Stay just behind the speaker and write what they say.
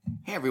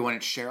Hey everyone,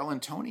 it's Cheryl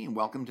and Tony, and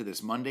welcome to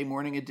this Monday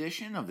morning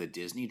edition of the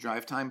Disney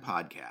Drive Time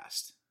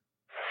Podcast.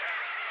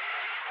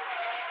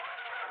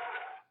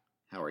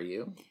 How are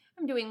you?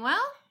 I'm doing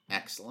well.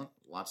 Excellent.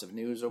 Lots of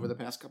news over the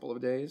past couple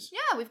of days.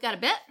 Yeah, we've got a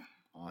bit.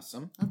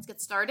 Awesome. Let's get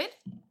started.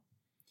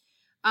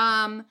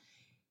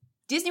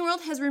 Disney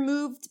World has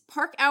removed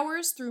park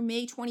hours through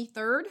May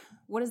 23rd.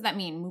 What does that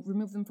mean?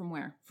 Remove them from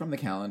where? From the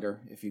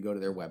calendar. If you go to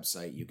their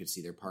website, you could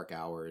see their park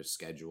hours,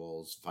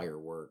 schedules,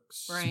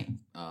 fireworks. Right.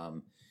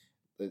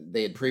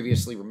 They had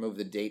previously removed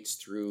the dates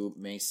through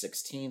May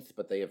 16th,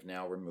 but they have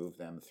now removed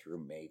them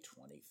through May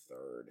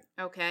 23rd.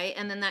 Okay,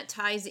 and then that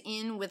ties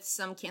in with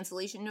some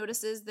cancellation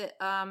notices that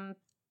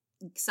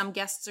some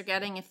guests are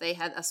getting if they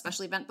had a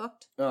special event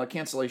booked?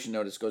 Cancellation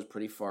notice goes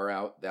pretty far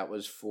out. That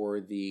was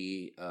for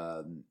the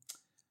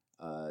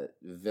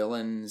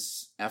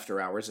Villains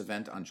After Hours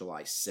event on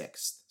July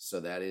 6th.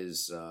 So that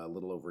is a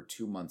little over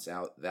 2 months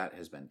out. That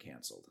has been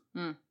canceled.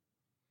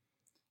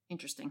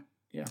 Interesting.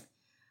 Yeah.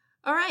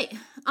 All right,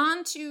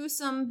 on to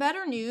some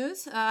better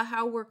news,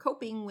 how we're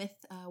coping with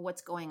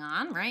what's going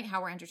on, right?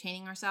 How we're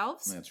entertaining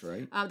ourselves. That's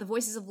right. The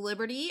Voices of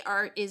Liberty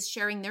is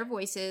sharing their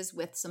voices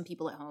with some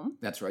people at home.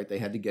 That's right. They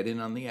had to get in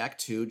on the act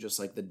too, just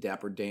like the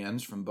Dapper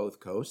Dans from both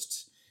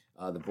coasts.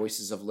 The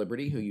Voices of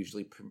Liberty, who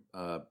usually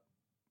who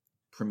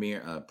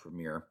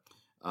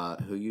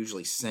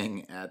usually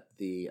sing at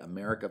the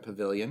America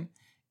Pavilion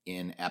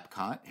in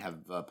Epcot,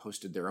 have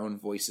posted their own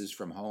voices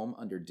from home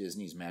under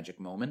Disney's Magic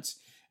Moments.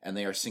 And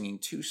they are singing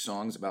 2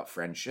 songs about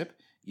friendship,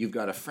 You've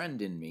Got a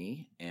Friend in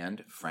Me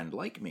and Friend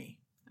Like Me.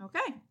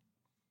 Okay.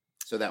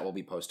 So that will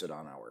be posted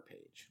on our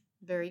page.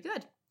 Very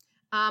good.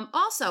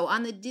 Also,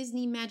 on the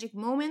Disney Magic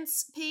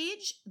Moments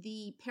page,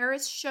 the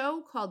Paris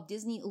show called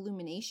Disney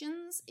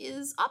Illuminations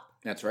is up.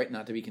 That's right,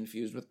 not to be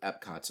confused with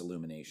Epcot's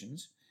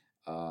Illuminations.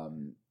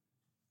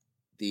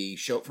 The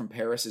show from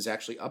Paris is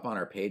actually up on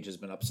our page, has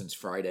been up since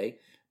Friday.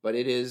 But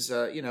it is,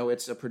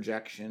 it's a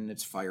projection,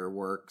 it's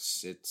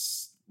fireworks,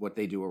 it's what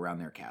they do around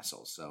their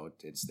castle. So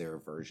it's their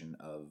version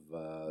of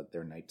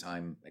their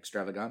nighttime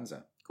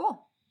extravaganza.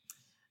 Cool.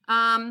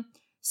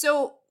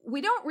 So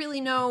we don't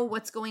really know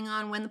what's going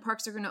on, when the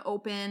parks are going to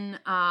open,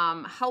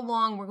 how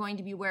long we're going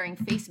to be wearing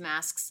face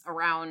masks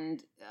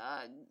around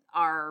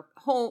our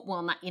home.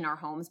 Well, not in our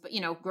homes, but,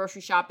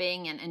 grocery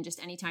shopping and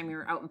just anytime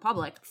you're out in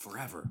public.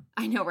 Forever.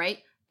 I know, right?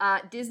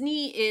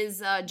 Disney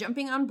is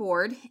jumping on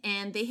board,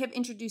 and they have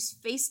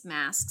introduced face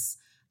masks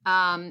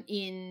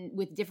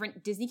with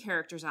different Disney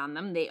characters on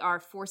them. They are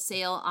for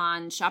sale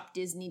on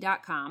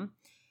shopdisney.com.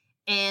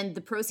 And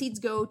the proceeds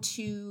go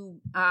to,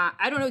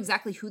 I don't know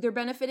exactly who they're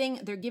benefiting.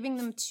 They're giving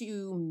them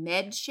to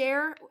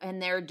MedShare,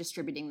 and they're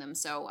distributing them.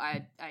 So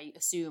I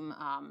assume,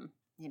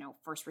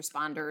 first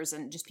responders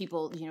and just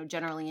people,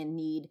 generally in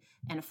need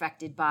and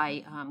affected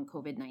by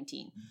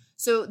COVID-19.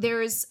 So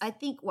there's, I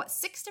think,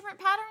 6 different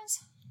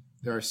patterns?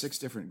 There are 6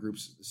 different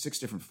groups, 6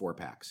 different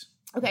 4-packs.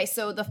 Okay,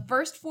 so the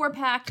first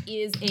 4-pack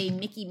is a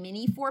Mickey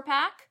Mini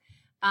 4-pack.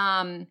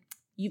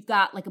 You've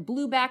got like a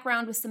blue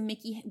background with some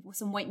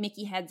white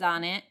Mickey heads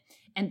on it.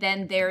 And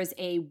then there's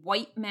a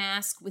white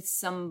mask with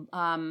some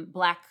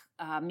black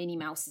Minnie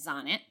Mouses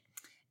on it.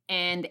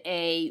 And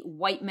a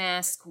white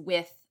mask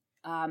with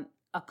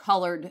a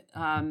colored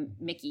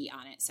Mickey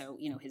on it. So,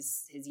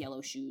 his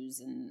yellow shoes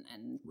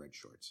and red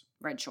shorts.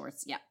 Red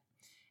shorts, yeah.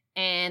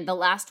 And the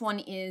last one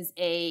is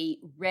a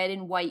red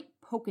and white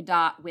polka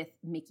dot with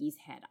Mickey's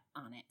head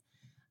on it.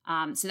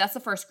 So that's the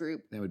first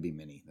group. That would be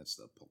Minnie. That's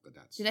the polka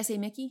dots. Did I say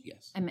Mickey?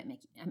 Yes. I meant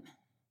Mickey.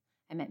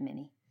 I meant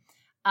Minnie.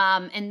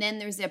 And then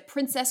there's a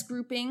princess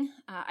grouping.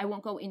 I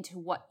won't go into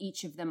what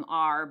each of them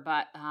are,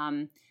 but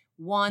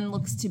one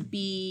looks to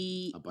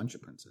be... a bunch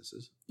of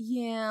princesses.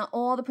 Yeah,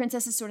 all the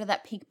princesses, sort of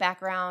that pink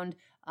background.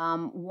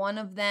 One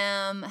of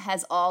them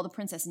has all the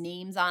princess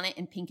names on it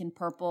in pink and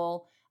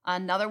purple.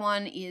 Another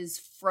one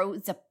is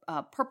it's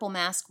a purple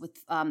mask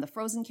with the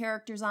Frozen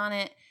characters on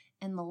it.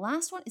 And the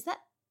last one, is that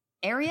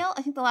Ariel?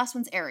 I think the last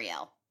one's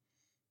Ariel.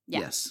 Yeah.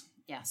 Yes.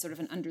 Yeah, sort of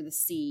an under the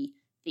sea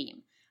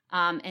theme.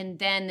 And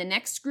then the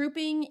next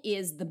grouping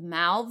is the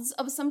mouths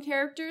of some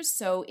characters.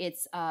 So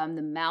it's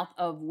the mouth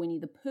of Winnie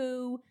the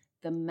Pooh,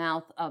 the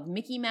mouth of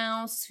Mickey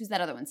Mouse. Who's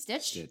that other one?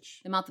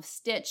 Stitch? The mouth of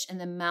Stitch,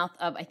 and the mouth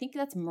of, I think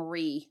that's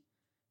Marie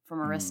from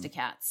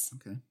Aristocats.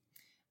 Okay.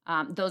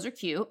 Those are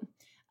cute.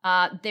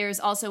 There's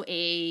also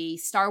a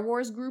Star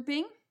Wars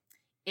grouping.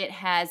 It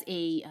has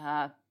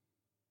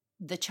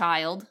the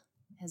child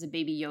has a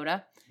baby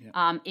Yoda.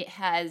 Yep. It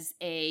has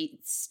a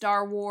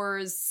Star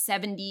Wars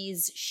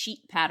 70s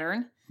sheet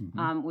pattern,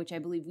 which I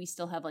believe we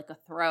still have like a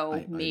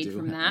throw made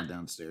from that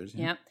downstairs.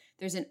 Yeah.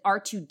 There's an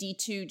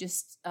R2-D2,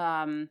 just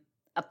a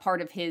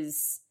part of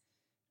his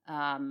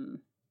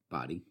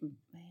body.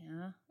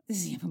 Yeah.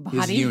 Does he have a body?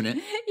 His unit.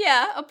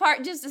 Yeah, a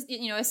part, just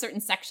a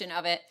certain section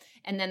of it.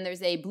 And then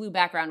there's a blue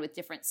background with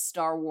different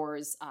Star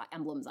Wars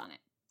emblems on it.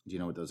 Do you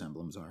know what those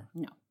emblems are?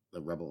 No.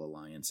 The Rebel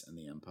Alliance and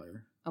the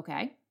Empire.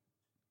 Okay.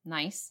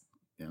 Nice.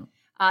 Yeah.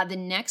 The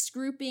next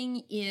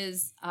grouping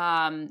is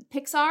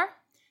Pixar.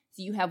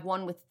 So you have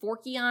one with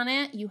Forky on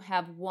it. You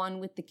have one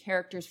with the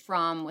characters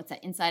from, what's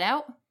that, Inside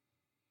Out?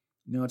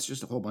 No, it's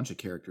just a whole bunch of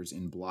characters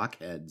in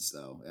blockheads,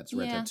 though. That's Yeah,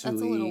 Ratatouille that's a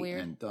little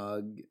weird. and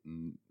Doug.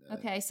 And,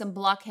 Okay, some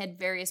blockhead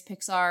various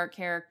Pixar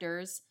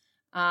characters.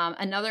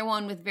 Another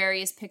one with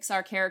various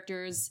Pixar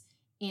characters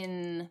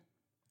in,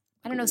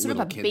 I don't know, sort of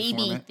a little kid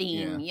baby format?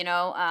 theme,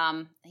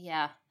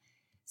 yeah.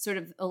 Sort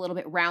of a little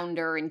bit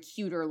rounder and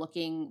cuter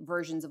looking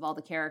versions of all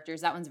the characters.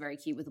 That one's very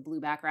cute with a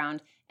blue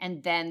background.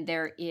 And then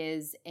there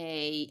is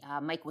a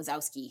Mike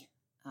Wazowski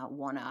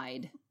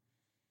one-eyed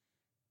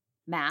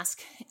mask.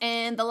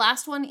 And the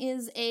last one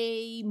is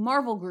a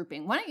Marvel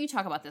grouping. Why don't you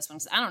talk about this one?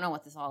 Because I don't know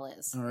what this all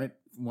is. All right.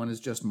 One is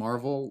just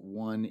Marvel.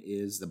 One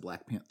is the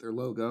Black Panther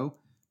logo.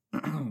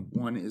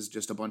 One is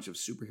just a bunch of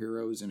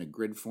superheroes in a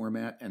grid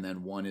format. And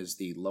then one is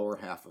the lower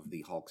half of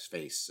the Hulk's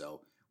face.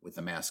 So with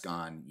the mask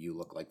on, you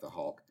look like the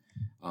Hulk.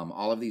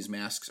 All of these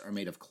masks are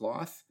made of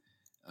cloth.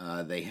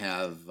 They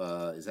have,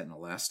 is that an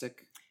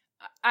elastic?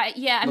 I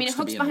mean, it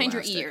hooks behind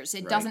your elastic, ears.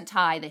 It right. doesn't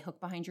tie. They hook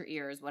behind your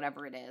ears,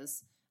 whatever it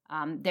is.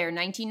 They're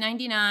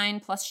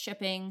 $19.99 plus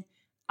shipping.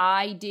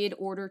 I did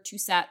order 2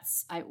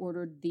 sets. I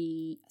ordered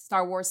the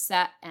Star Wars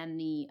set and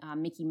the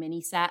Mickey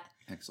Mini set.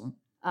 Excellent.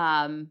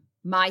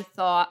 My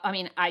thought, I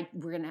think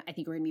we're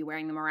gonna be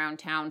wearing them around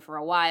town for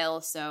a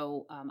while,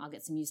 so I'll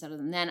get some use out of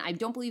them then. I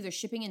don't believe they're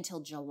shipping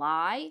until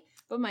July,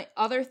 but my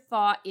other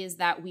thought is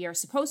that we are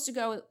supposed to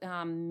go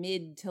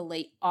mid to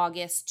late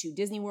August to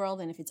Disney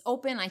World, and if it's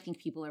open, I think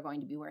people are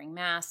going to be wearing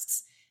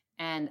masks,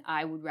 and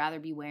I would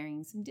rather be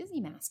wearing some Disney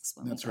masks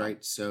when That's we go.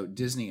 right. So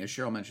Disney, as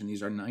Cheryl mentioned,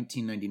 these are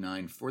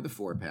 $19.99 for the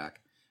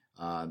 4-pack.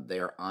 They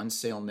are on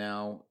sale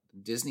now.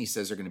 Disney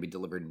says they're going to be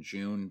delivered in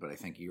June, but I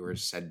think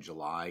yours said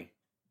July.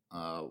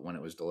 When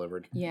it was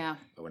delivered. Yeah.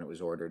 When it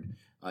was ordered.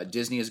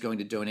 Disney is going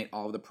to donate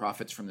all of the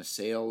profits from the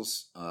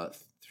sales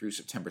through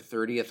September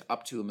 30th,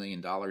 up to $1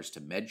 million to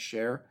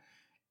MedShare.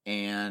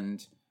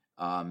 And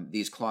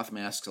these cloth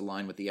masks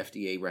align with the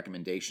FDA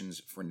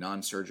recommendations for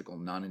non-surgical,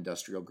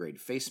 non-industrial grade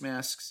face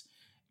masks.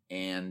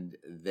 And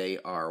they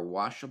are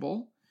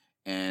washable.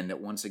 And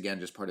once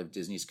again, just part of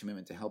Disney's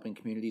commitment to helping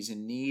communities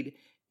in need.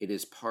 It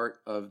is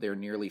part of their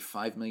nearly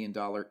 $5 million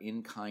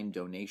in-kind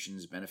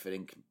donations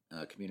benefiting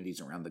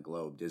communities around the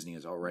globe. Disney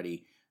has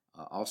already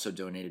also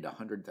donated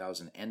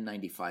 100,000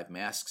 N95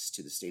 masks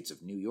to the states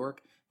of New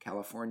York,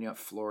 California,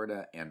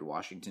 Florida, and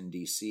Washington,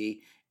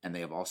 D.C., and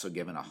they have also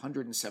given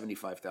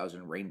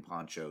 175,000 rain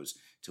ponchos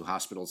to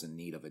hospitals in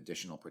need of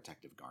additional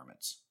protective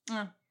garments.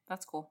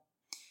 That's cool.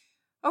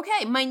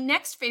 Okay, my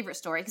next favorite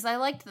story, because I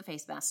liked the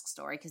face mask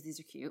story because these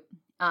are cute.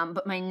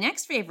 But my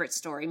next favorite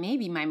story,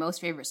 maybe my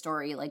most favorite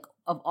story, like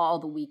of all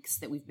the weeks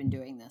that we've been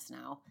doing this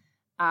now,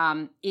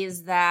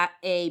 is that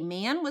a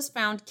man was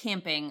found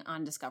camping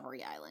on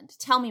Discovery Island.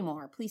 Tell me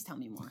more. Please tell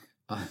me more.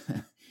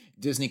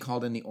 Disney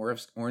called in the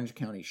Orange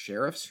County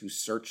sheriffs who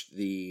searched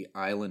the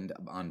island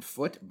on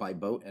foot, by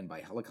boat, and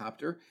by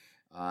helicopter,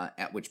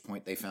 at which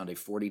point they found a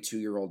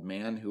 42-year-old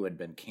man who had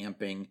been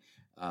camping.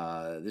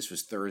 This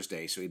was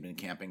Thursday, so he'd been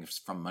camping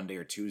from Monday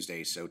or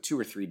Tuesday, so 2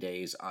 or 3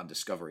 days on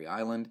Discovery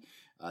Island.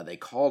 They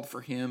called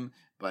for him,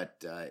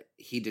 but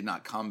he did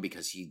not come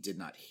because he did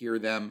not hear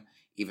them.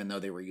 Even though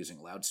they were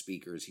using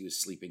loudspeakers, he was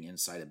sleeping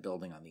inside a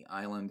building on the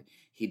island.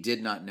 He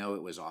did not know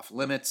it was off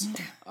limits,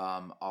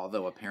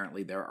 although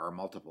apparently there are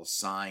multiple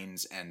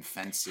signs and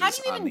fences How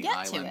do you on even the get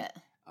island.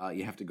 to it?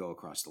 You have to go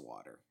across the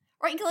water.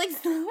 Right,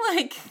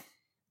 like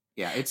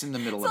Yeah, it's in the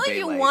middle it's of like Bay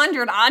you Lake.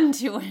 wandered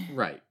onto it.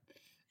 Right.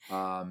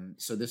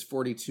 So this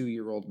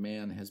 42-year-old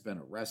man has been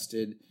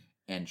arrested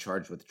and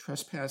charged with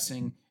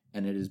trespassing,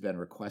 and it has been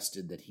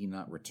requested that he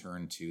not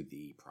return to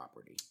the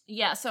property.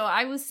 Yeah, so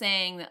I was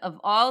saying that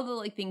of all the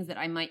like things that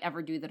I might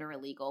ever do that are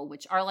illegal,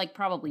 which are like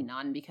probably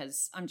none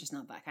because I'm just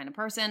not that kind of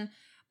person,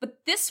 but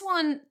this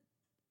one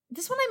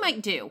I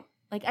might do.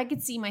 Like I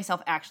could see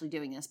myself actually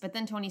doing this, but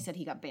then Tony said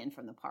he got banned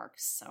from the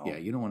parks. So Yeah,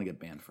 you don't want to get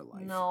banned for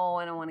life. No,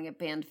 I don't want to get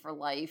banned for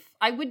life.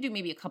 I would do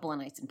maybe a couple of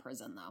nights in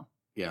prison though.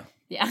 Yeah.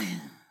 Yeah.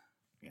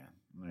 Yeah.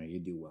 All right, you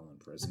do well in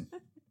prison.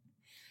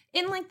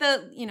 In like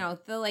the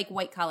like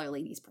white collar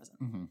ladies prison.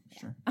 Mm-hmm, Yeah.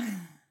 Sure.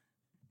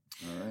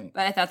 All right.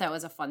 But I thought that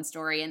was a fun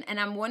story. And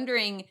I'm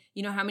wondering,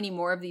 how many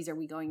more of these are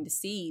we going to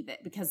see?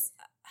 That because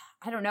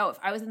I don't know, if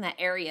I was in that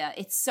area,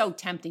 it's so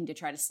tempting to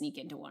try to sneak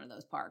into one of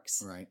those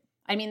parks. Right.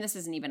 I mean, this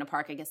isn't even a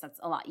park. I guess that's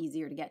a lot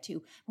easier to get to. I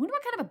wonder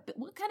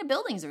what kind of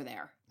buildings are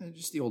there.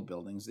 Just the old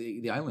buildings.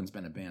 The island's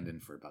been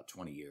abandoned for about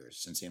 20 years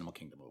since Animal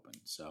Kingdom opened.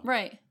 So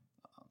Right.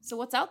 So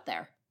what's out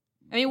there?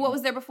 I mean, what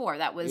was there before?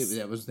 That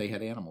was they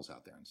had animals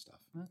out there and stuff.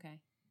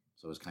 Okay.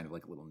 So it was kind of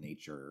like a little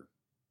nature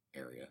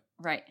area.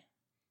 Right.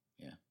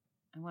 Yeah.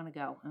 I want to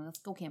go. Let's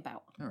go camp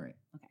out. All right.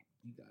 Okay.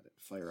 You got it.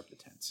 Fire up the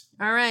tents.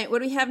 All right.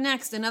 What do we have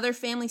next? Another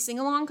family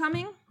sing-along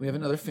coming? We have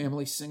another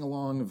family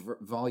sing-along,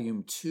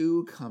 Volume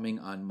 2, coming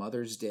on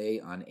Mother's Day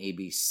on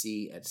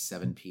ABC at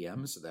 7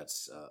 p.m. So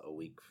that's a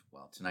week.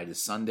 Well, tonight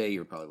is Sunday.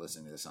 You're probably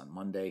listening to this on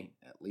Monday,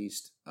 at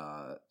least.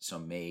 So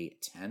May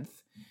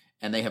 10th.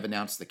 And they have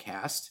announced the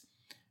cast.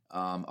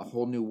 A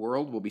Whole New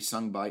World will be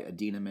sung by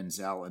Idina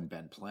Menzel and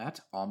Ben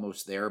Platt.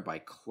 Almost There by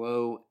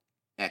Chloe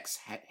X.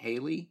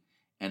 Haley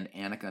and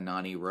Annika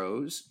Nani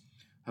Rose.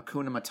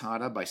 Hakuna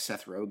Matata by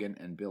Seth Rogen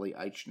and Billy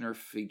Eichner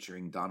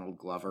featuring Donald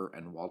Glover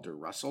and Walter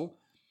Russell.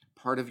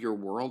 Part of Your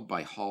World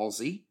by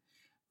Halsey.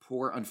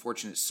 Poor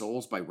Unfortunate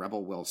Souls by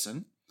Rebel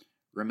Wilson.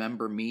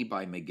 Remember Me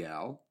by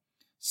Miguel.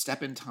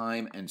 Step in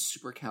Time and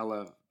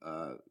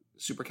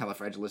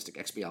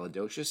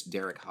Supercalifragilisticexpialidocious,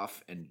 Derek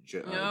Huff and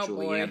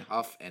Julianne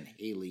Hough and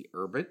Haley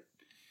Urbit.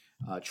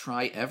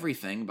 Try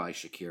Everything by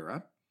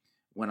Shakira.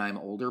 When I'm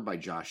Older by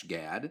Josh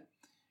Gad.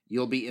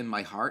 You'll Be in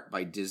My Heart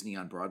by Disney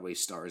on Broadway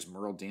stars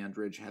Merle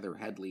Dandridge, Heather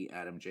Headley,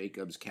 Adam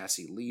Jacobs,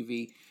 Cassie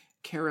Levy,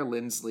 Kara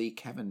Lindsley,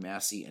 Kevin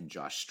Massey, and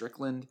Josh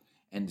Strickland.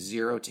 And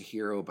Zero to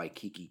Hero by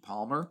Keke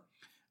Palmer.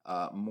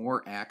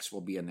 More acts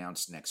will be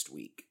announced next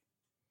week.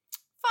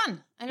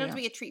 Fun. I know it'll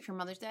be a treat for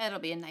Mother's Day. It'll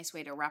be a nice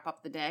way to wrap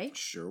up the day.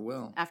 Sure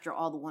will. After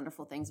all the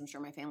wonderful things I'm sure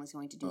my family's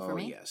going to do for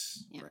me. Oh,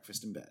 yes. Yeah.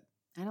 Breakfast in bed.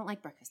 I don't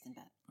like breakfast in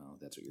bed. Oh,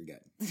 that's what you're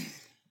getting.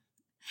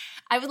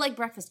 I would like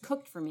breakfast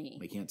cooked for me.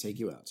 We can't take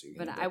you out, so you're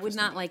but I would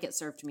not like it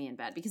served to me in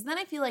bed because then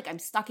I feel like I'm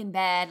stuck in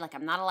bed, like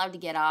I'm not allowed to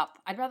get up.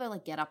 I'd rather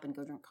like get up and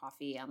go drink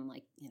coffee on on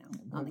the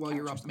while couch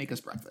you're up, make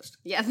us breakfast.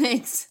 Yeah,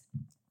 thanks.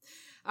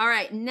 All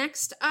right,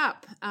 next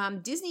up,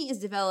 Disney is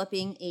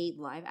developing a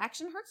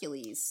live-action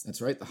Hercules.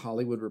 That's right. The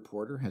Hollywood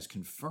Reporter has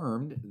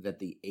confirmed that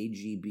the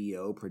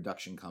AGBO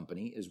production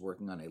company is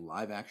working on a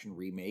live-action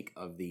remake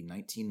of the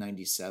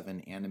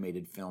 1997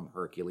 animated film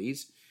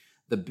Hercules.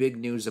 The big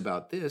news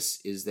about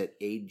this is that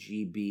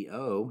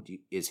AGBO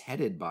is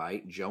headed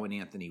by Joe and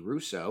Anthony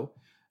Russo.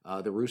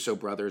 The Russo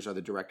brothers are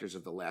the directors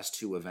of the last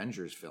two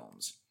Avengers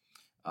films.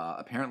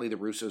 Apparently, the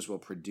Russos will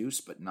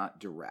produce but not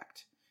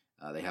direct.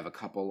 They have a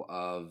couple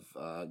of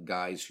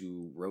guys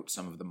who wrote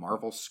some of the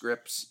Marvel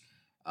scripts,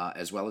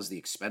 as well as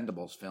the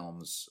Expendables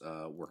films,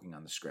 working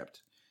on the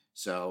script.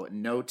 So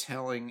no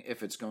telling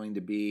if it's going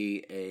to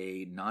be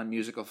a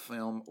non-musical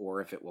film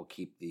or if it will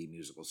keep the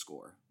musical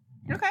score.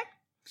 Okay.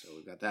 So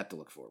we've got that to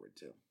look forward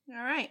to.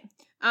 All right.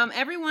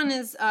 Everyone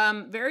is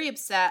very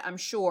upset, I'm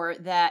sure,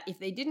 that if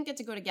they didn't get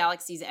to go to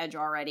Galaxy's Edge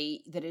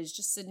already, that it is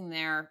just sitting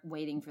there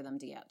waiting for them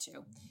to get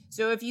to.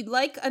 So if you'd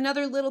like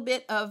another little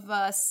bit of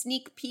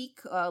sneak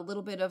peek, a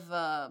little bit of,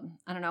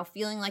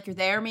 feeling like you're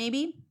there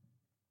maybe,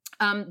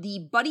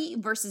 the Buddy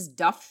versus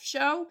Duff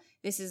show,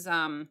 this is...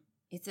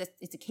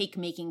 It's a cake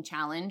making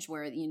challenge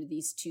where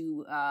these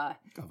two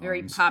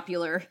very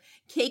popular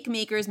cake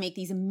makers make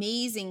these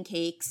amazing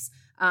cakes.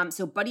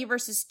 So Buddy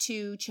versus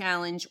 2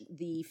 challenge.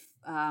 Is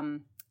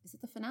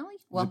it the finale?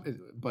 Well,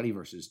 Buddy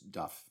versus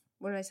Duff.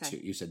 What did I say?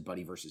 You said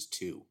Buddy versus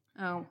 2.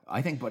 Oh,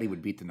 I think Buddy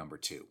would beat the number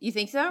 2. You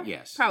think so?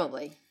 Yes,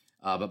 probably.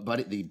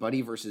 But the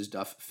Buddy versus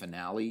Duff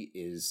finale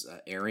is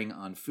airing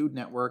on Food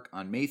Network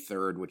on May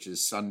 3rd, which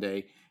is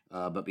Sunday.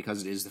 But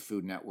because it is the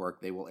Food Network,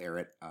 they will air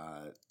it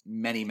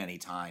many, many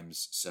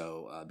times.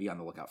 So be on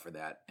the lookout for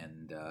that.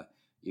 And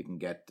you can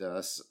get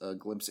a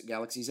glimpse at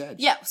Galaxy's Edge.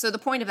 Yeah, so the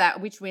point of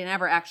that, which we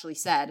never actually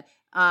said,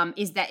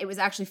 is that it was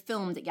actually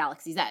filmed at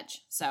Galaxy's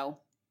Edge. So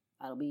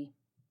that'll be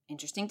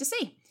interesting to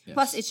see. Yes.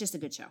 Plus, it's just a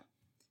good show.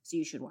 So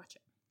you should watch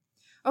it.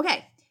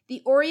 Okay,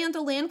 the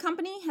Oriental Land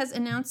Company has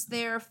announced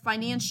their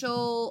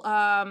financials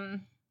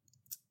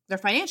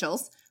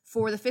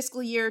for the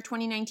fiscal year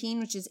 2019,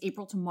 which is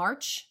April to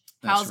March.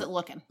 How's it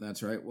looking?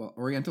 That's right. Well,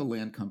 Oriental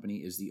Land Company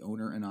is the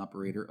owner and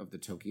operator of the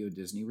Tokyo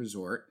Disney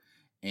Resort.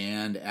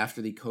 And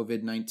after the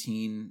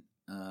COVID-19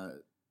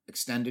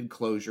 extended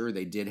closure,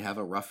 they did have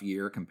a rough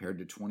year compared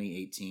to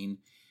 2018.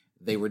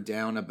 They were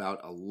down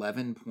about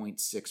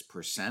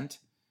 11.6%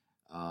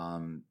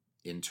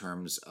 in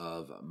terms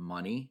of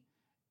money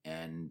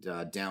and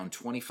down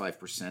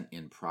 25%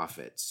 in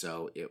profit.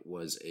 So it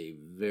was a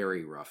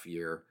very rough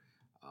year.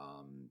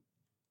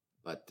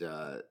 But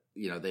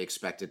they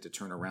expect it to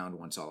turn around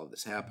once all of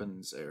this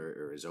happens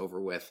or is over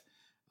with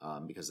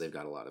because they've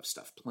got a lot of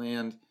stuff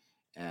planned.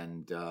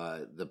 And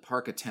the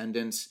park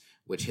attendance,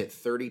 which hit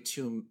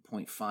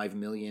 32.5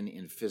 million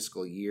in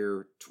fiscal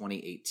year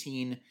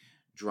 2018,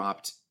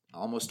 dropped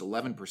almost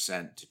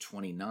 11% to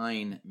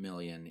 29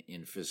 million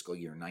in fiscal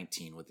year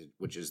 19,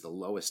 which is the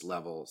lowest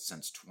level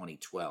since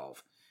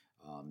 2012.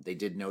 They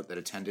did note that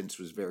attendance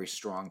was very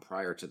strong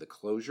prior to the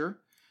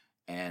closure.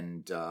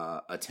 And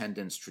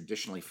attendance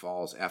traditionally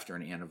falls after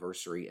an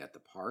anniversary at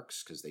the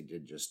parks because they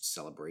did just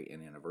celebrate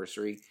an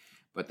anniversary.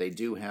 But they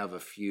do have a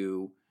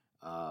few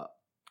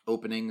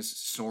openings.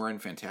 Soarin',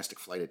 Fantastic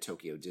Flight at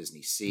Tokyo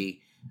Disney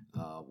Sea,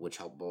 which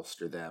helped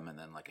bolster them. And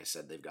then, like I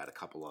said, they've got a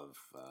couple of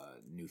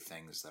new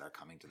things that are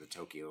coming to the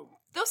Tokyo.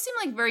 Those seem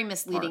like very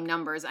misleading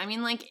numbers. I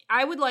mean,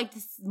 I would like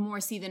to more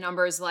see the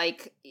numbers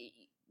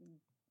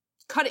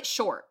cut it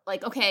short.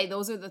 Okay,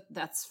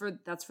 that's for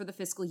the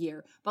fiscal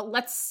year. But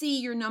let's see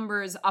your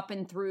numbers up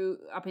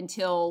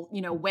until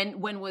when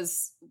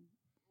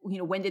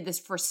did this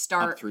first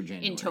start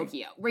in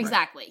Tokyo?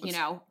 Exactly.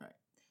 Right. Right.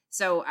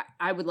 So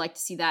I would like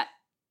to see that.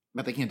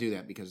 But they can't do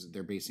that because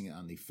they're basing it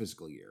on the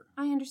fiscal year.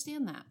 I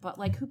understand that, but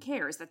who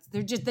cares?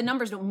 They're just the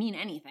numbers don't mean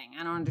anything.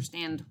 I don't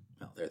understand.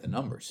 Well, they're the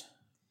numbers.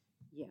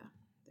 Yeah,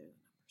 they're the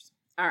numbers.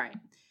 All right.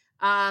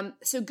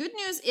 So good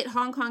news at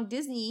Hong Kong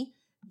Disney.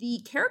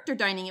 The character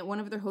dining at one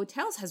of their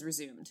hotels has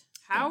resumed.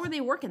 How are they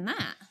working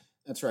that?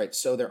 That's right.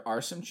 So there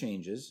are some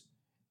changes.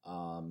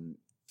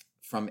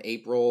 From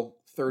April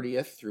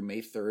 30th through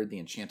May 3rd, the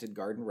Enchanted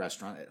Garden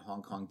restaurant at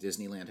Hong Kong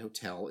Disneyland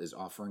Hotel is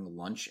offering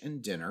lunch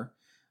and dinner.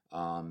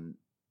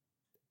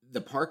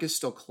 The park is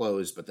still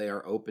closed, but they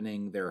are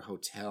opening their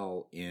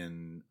hotel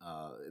in,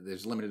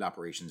 there's limited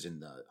operations in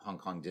the Hong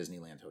Kong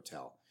Disneyland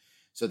Hotel.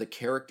 So the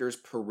characters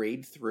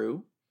parade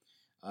through.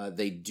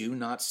 They do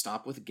not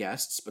stop with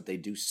guests, but they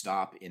do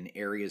stop in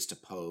areas to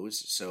pose.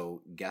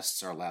 So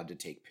guests are allowed to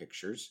take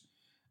pictures,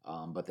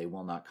 but they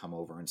will not come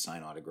over and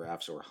sign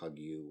autographs or hug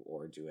you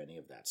or do any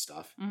of that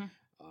stuff.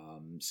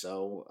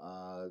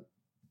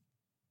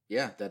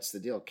 Yeah, that's the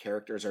deal.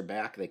 Characters are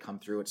back. They come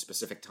through at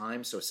specific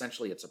times. So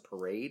essentially it's a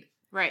parade.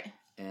 Right.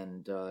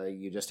 And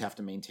you just have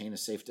to maintain a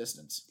safe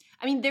distance.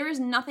 I mean, there is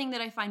nothing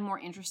that I find more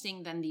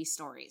interesting than these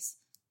stories.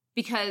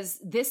 Because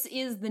this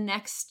is the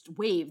next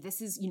wave. This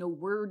is,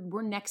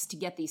 we're next to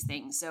get these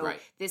things. So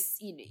this,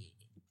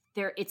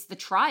 it's the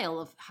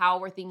trial of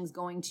how are things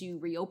going to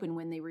reopen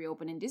when they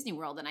reopen in Disney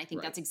World. And I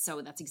think that's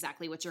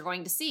exactly what you're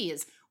going to see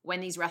is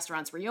when these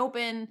restaurants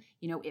reopen,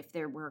 if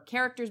there were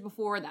characters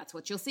before, that's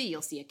what you'll see.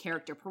 You'll see a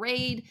character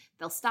parade.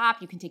 They'll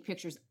stop. You can take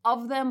pictures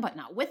of them, but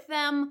not with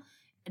them.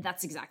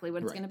 That's exactly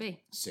what it's going to be.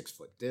 6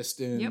 foot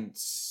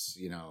distance,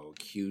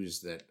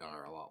 queues that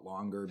are a lot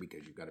longer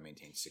because you've got to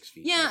maintain 6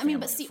 feet. Yeah, I mean,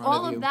 but see,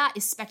 all of that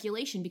is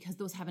speculation because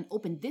those haven't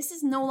opened. This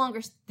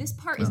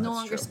part is no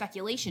longer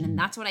speculation, and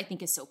that's what I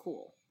think is so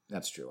cool.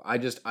 That's true. I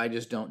just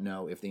don't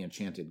know if the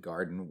Enchanted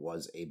Garden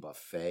was a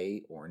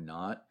buffet or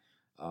not.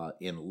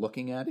 In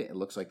looking at it, it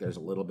looks like there's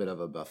a little bit of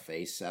a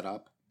buffet set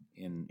up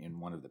in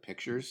one of the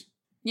pictures.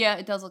 Yeah,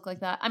 it does look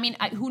like that. I mean,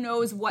 who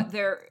knows what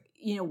they're,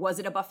 was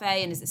it a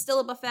buffet and is it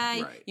still a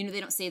buffet? Right. They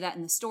don't say that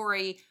in the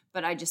story,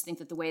 but I just think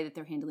that the way that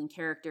they're handling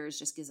characters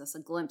just gives us a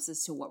glimpse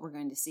as to what we're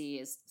going to see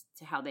as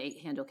to how they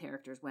handle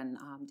characters when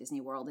Disney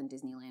World and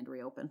Disneyland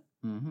reopen.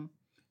 Mm-hmm.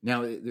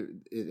 Now,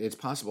 it's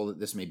possible that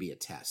this may be a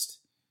test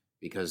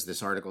because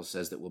this article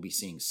says that we'll be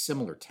seeing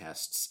similar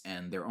tests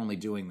and they're only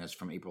doing this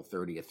from April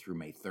 30th through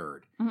May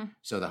 3rd. Mm-hmm.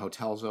 So the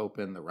hotel's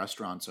open, the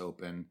restaurant's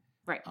open.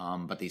 Right.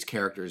 But these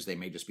characters, they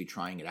may just be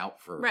trying it out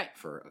for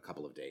a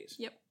couple of days.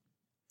 Yep.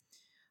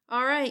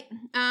 All right.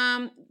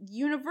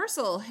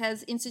 Universal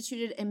has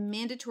instituted a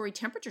mandatory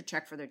temperature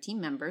check for their team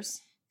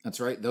members. That's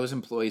right. Those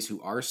employees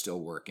who are still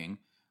working,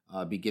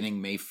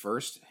 beginning May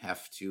 1st,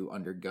 have to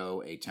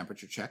undergo a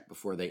temperature check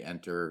before they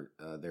enter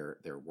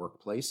their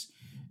workplace.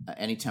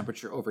 Any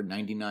temperature over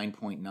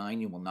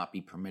 99.9, you will not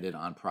be permitted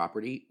on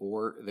property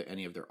or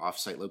any of their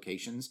offsite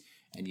locations,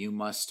 and you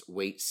must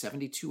wait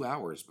 72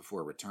 hours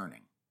before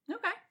returning.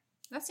 Okay,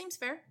 that seems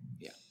fair.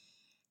 Yeah.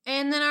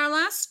 And then our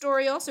last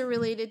story also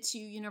related to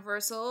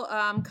Universal.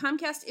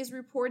 Comcast is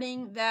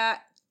reporting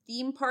that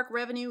theme park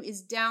revenue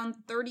is down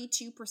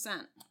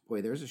 32%.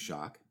 Boy, there's a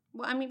shock.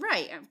 Well, I mean,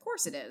 right. Of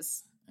course it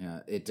is.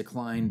 It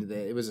declined.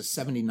 It was a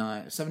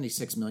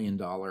 $76 million,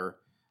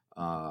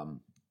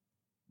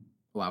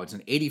 it's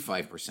an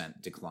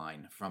 85%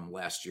 decline from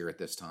last year at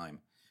this time.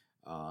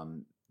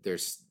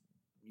 There's,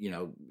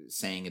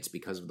 saying it's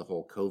because of the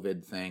whole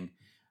COVID thing.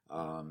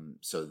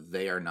 So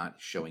they are not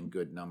showing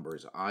good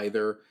numbers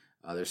either.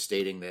 They're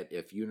stating that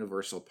if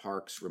Universal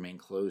Parks remain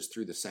closed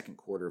through the second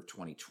quarter of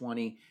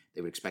 2020,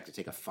 they would expect to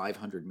take a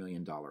 $500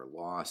 million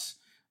loss.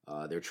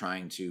 They're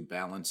trying to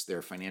balance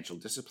their financial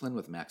discipline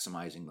with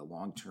maximizing the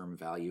long-term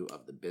value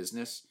of the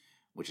business,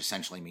 which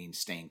essentially means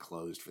staying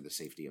closed for the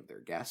safety of their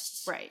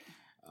guests. Right.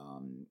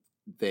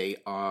 They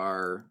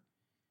are,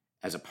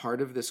 as a part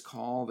of this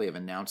call, they have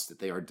announced that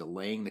they are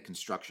delaying the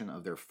construction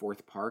of their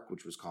fourth park,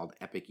 which was called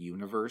Epic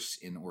Universe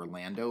in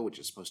Orlando, which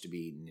is supposed to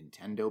be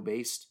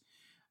Nintendo-based.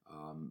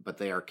 But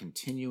they are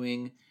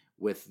continuing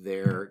with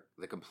the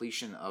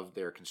completion of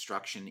their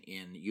construction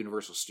in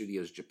Universal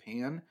Studios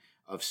Japan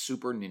of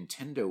Super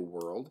Nintendo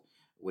World,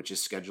 which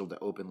is scheduled to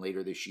open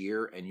later this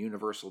year, and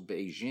Universal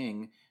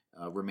Beijing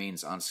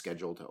remains on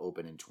schedule to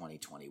open in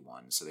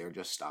 2021. So they're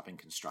just stopping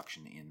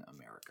construction in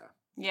America.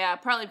 Yeah,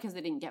 probably because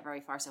they didn't get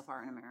very far so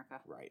far in America.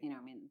 Right.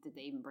 Did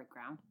they even break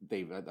ground?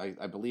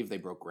 I believe they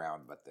broke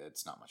ground, but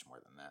it's not much more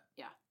than that.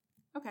 Yeah.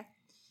 Okay.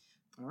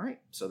 All right,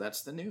 so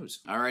that's the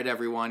news. All right,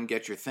 everyone,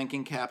 get your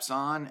thinking caps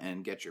on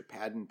and get your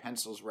pad and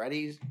pencils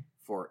ready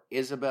for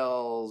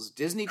Isabel's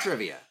Disney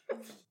Trivia. A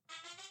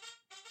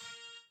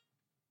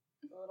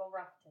little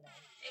rough today.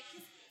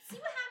 See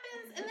what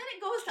happens? And then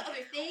it goes to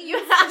other things. You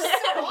have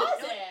to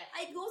pause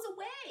it. It goes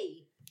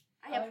away.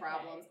 I have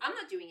problems. I'm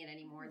not doing it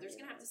anymore. We have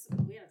to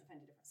find a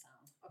different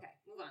sound. Okay,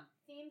 move on.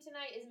 Theme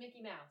tonight is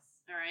Mickey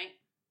Mouse. All right.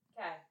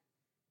 Okay.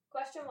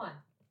 Question 1.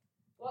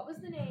 What was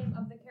the name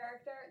of the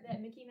character that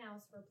Mickey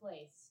Mouse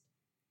replaced?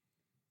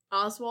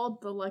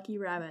 Oswald the Lucky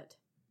Rabbit.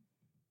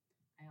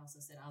 I also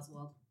said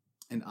Oswald.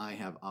 And I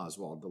have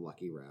Oswald the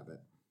Lucky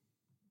Rabbit.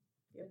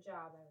 Good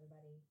job,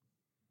 everybody.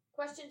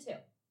 Question 2.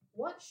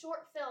 What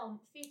short film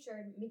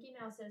featured Mickey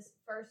Mouse's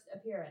first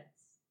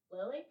appearance?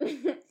 Lily?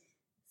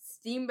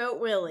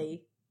 Steamboat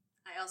Willie.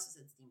 I also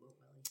said Steamboat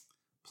Willie.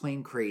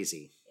 Plain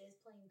Crazy. It is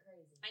Plain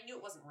Crazy. I knew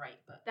it wasn't right,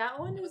 but That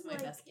one it was is my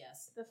like best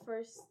guess. the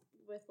first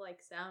with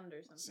like sound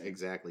or something.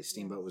 Exactly.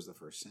 Steamboat was the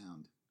first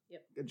sound.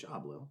 Yep. Good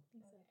job, Lil.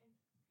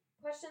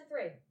 Question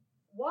 3.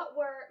 What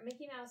were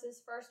Mickey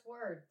Mouse's first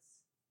words?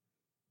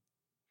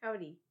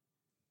 Howdy.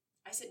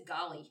 I said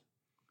golly.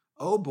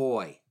 Oh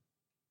boy.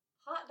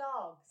 Hot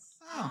dogs.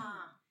 Oh.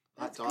 Ah.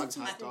 Hot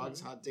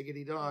dogs, hot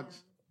diggity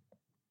dogs.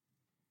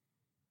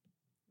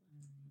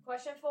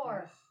 Question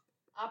 4.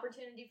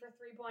 Opportunity for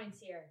 3 points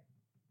here.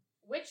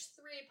 Which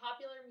 3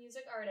 popular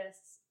music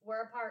artists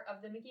were a part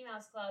of the Mickey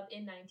Mouse Club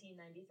in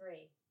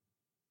 1993?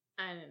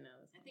 I don't know.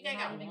 I think You're I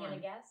got not even one.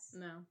 gonna guess?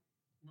 No.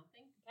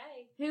 Nothing.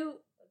 Okay, Who?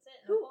 that's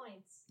it. No Who?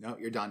 points. No,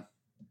 you're done.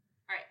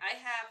 All right, I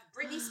have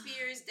Britney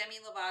Spears, Demi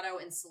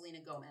Lovato, and Selena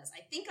Gomez.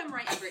 I think I'm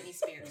right in Britney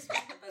Spears,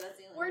 but that's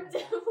the only We're one I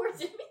got.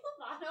 Demi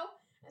Lovato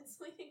and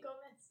Selena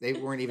Gomez. They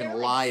weren't even They're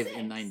alive like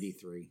in 6.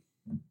 93.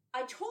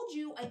 I told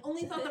you I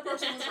only thought the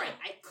first one was right.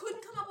 I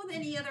couldn't come up with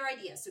any other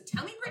ideas. So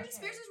tell me Britney Okay.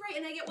 Spears is right,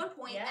 and I get 1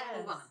 point, Yes. and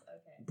move on.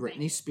 Okay.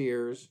 Britney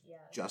Spears, Yes.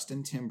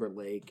 Justin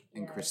Timberlake,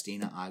 and Yes.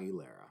 Christina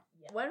Aguilera.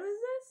 Yes. When was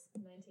this?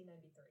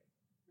 1993.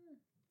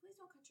 Please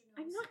don't cut your nose.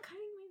 I'm not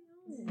cutting my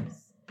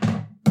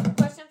nose.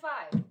 Question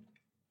 5.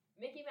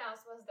 Mickey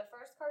Mouse was the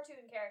first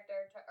cartoon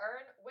character to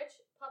earn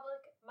which public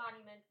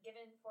monument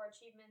given for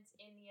achievements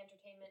in the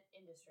entertainment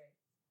industry?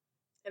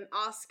 An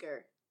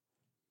Oscar.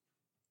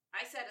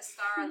 I said a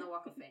star on the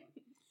Walk of Fame.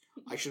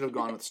 I should have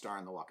gone with Star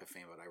on the Walk of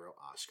Fame, but I wrote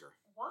Oscar.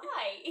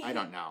 Why? I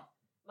don't know.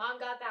 Mom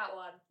got that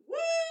one.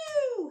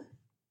 Woo!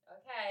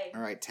 Okay.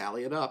 All right,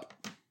 tally it up.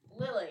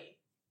 Lily,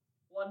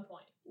 1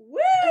 point.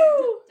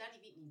 Woo! Daddy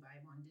beat me by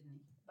 1, didn't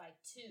he? By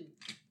 2.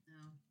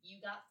 No.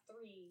 You got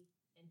 3,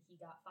 and he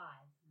got 5.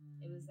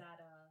 It was that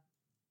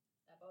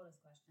bonus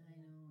question. I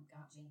know,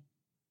 got me.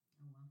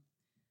 Oh well.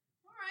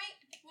 All right.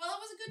 Well,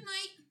 it was a good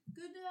night.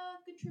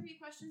 Good trivia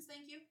questions.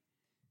 Thank you.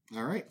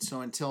 All right,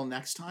 so until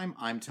next time,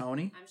 I'm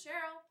Tony, I'm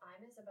Cheryl.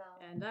 I'm Isabel.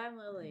 And I'm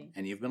Lily.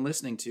 and you've been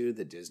listening to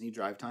the Disney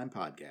Drive Time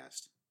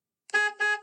Podcast.